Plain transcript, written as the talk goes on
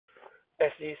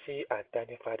SEC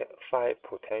identified 5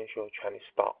 potential Chinese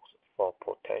stocks for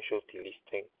potential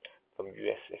delisting from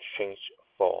U.S. exchange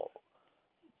for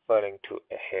failing to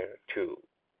adhere to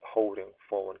Holding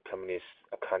Foreign Companies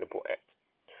Accountable Act.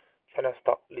 China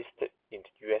stock listed in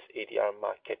the U.S. ADR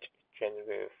market in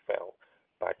January fell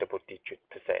by double-digit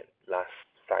 % last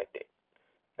Friday,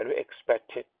 and we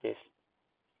expected these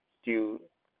dual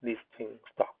listing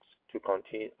stocks to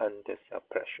continue under sell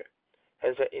pressure.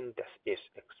 Hence, the index is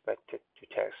expected to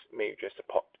test major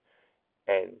support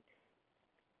and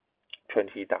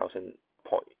 20,000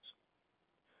 points.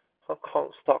 Hong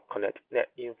Kong Stock Connect net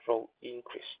inflow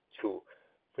increased to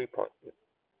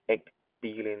 3.8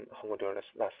 billion Hong Kong dollars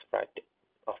last Friday,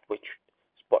 of which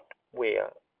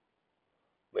sportswear,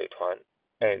 Meituan,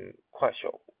 and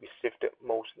Kuaishou received the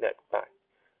most net back,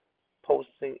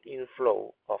 posting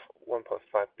inflow of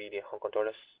 1.5 billion Hong Kong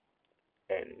dollars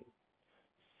and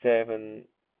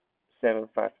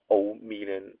 750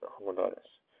 million Hong Kong dollars.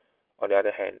 On the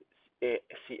other hand,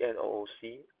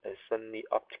 CNOOC and Sunny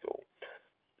Optical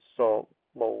saw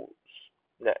most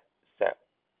net sell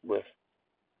with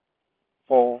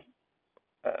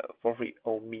 430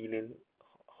 million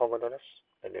Hong Kong dollars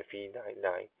and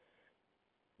 399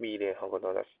 million Hong Kong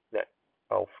dollars net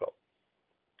outflow.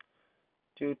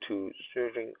 Due to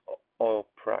surging oil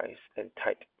price and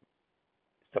tight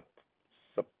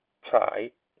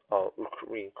supply of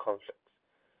Ukarine conflicts,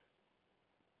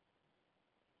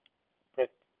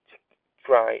 Baltic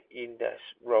Dry index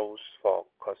rose for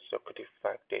consecutive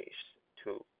 5 days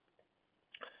to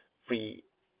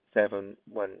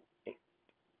 3718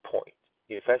 points.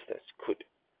 Investors could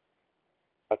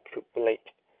accumulate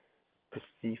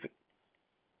Pacific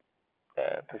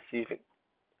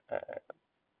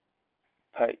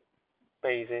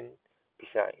Basin.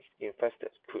 Besides,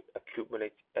 investors could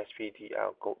accumulate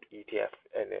SPDR Gold ETF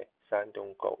and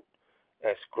Shangdong Gold,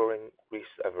 as growing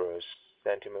risk-averse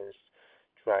sentiments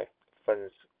drive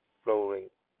funds flowing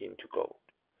into gold.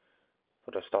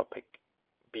 For the stock pick,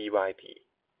 BYD.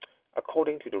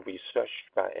 According to the research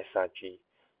by SRG,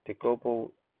 the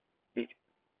global lead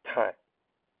time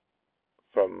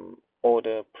from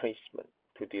order placement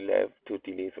to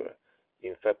deliver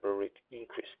in February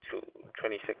increased to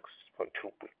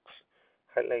 26.2 weeks,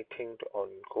 highlighting the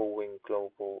ongoing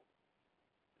global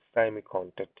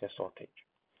semiconductor shortage.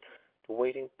 The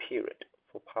waiting period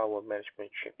for power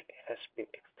management chip has been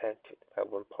extended by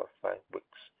 1.5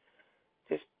 weeks.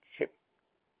 This chip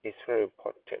is very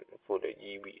important for the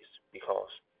EVs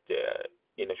because the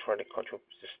electronic control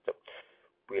system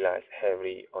relies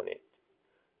heavily on it.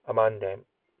 Among them,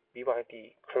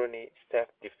 BYD currently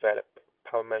self-developed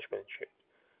power management chip,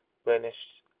 whereas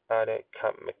other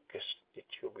car makers need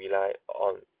to rely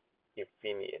on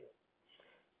Infineon.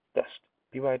 Thus,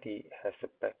 BYD has a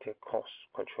better cost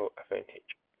control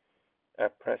advantage.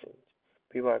 At present,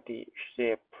 BYD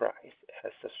share price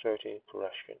has a certain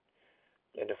correction,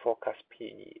 and the forecast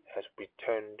PE has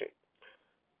returned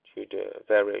to the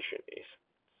variation in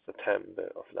September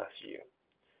of last year.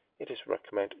 It is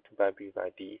recommended to buy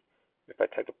BYD with a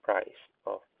target price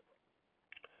of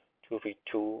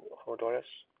 $232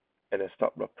 and a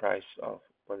stop loss price of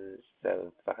 $170.